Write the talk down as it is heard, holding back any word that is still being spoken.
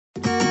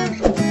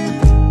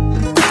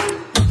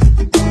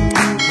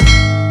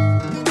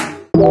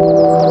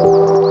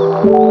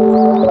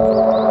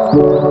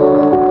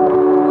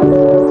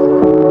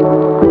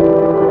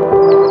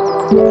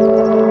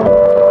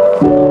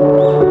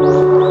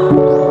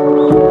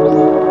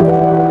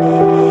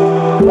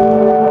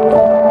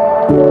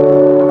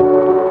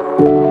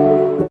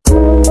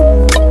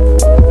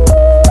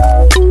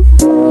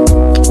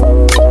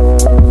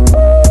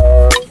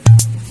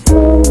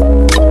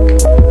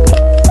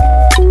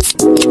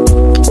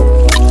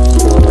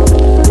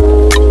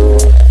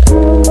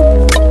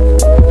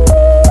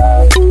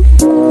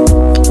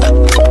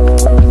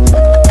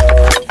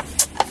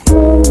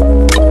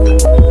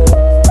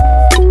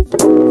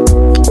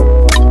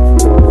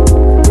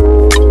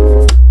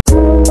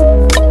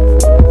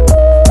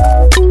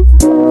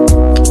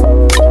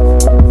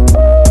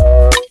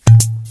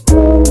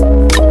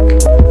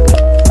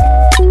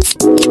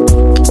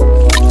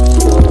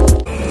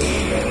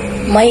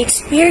My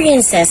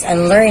experiences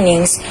and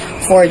learnings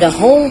for the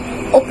whole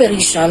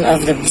operation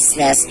of the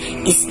business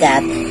is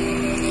that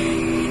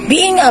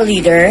being a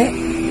leader,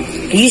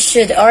 you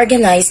should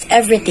organize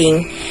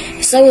everything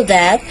so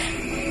that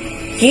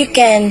you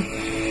can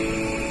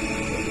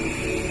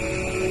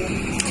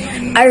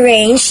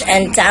arrange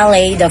and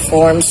tally the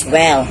forms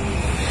well.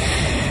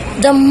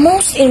 The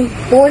most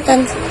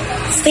important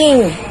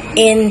thing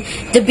in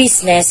the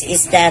business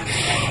is that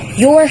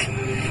your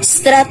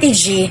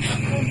strategy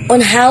on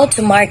how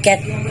to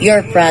market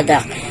your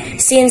product,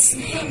 since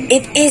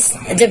it is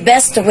the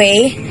best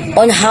way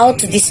on how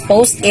to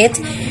dispose it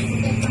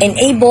and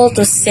able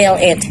to sell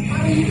it.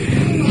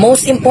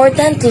 Most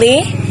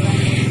importantly,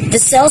 the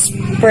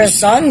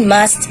salesperson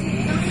must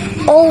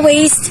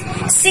always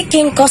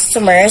seeking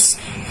customers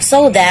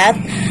so that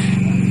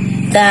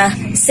the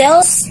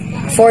sales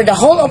for the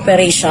whole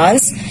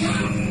operations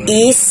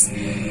is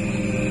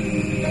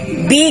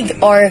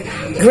big or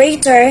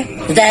greater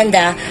than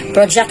the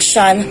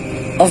projection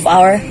of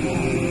our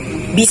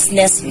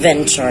business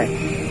venture.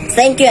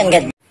 Thank you and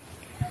good.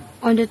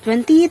 On the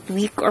 20th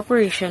week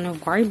operation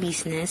of our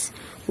business,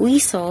 we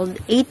sold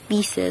 8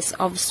 pieces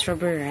of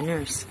strawberry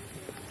runners.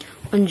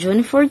 On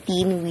June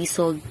 14, we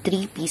sold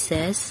 3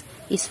 pieces,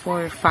 is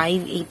for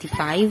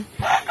 $5.85.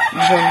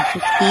 June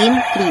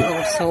 15, 3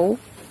 also,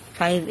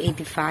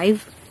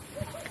 $5.85.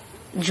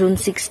 June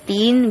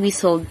 16, we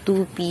sold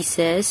 2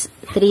 pieces,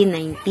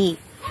 $3.90,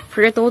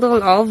 for a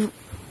total of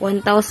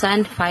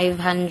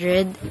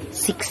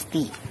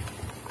 $1,560.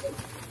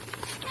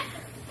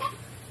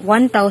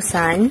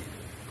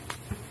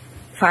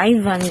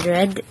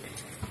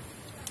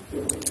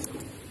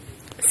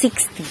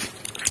 $1,560.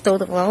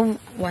 Total of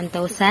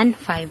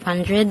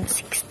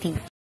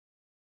 $1,560.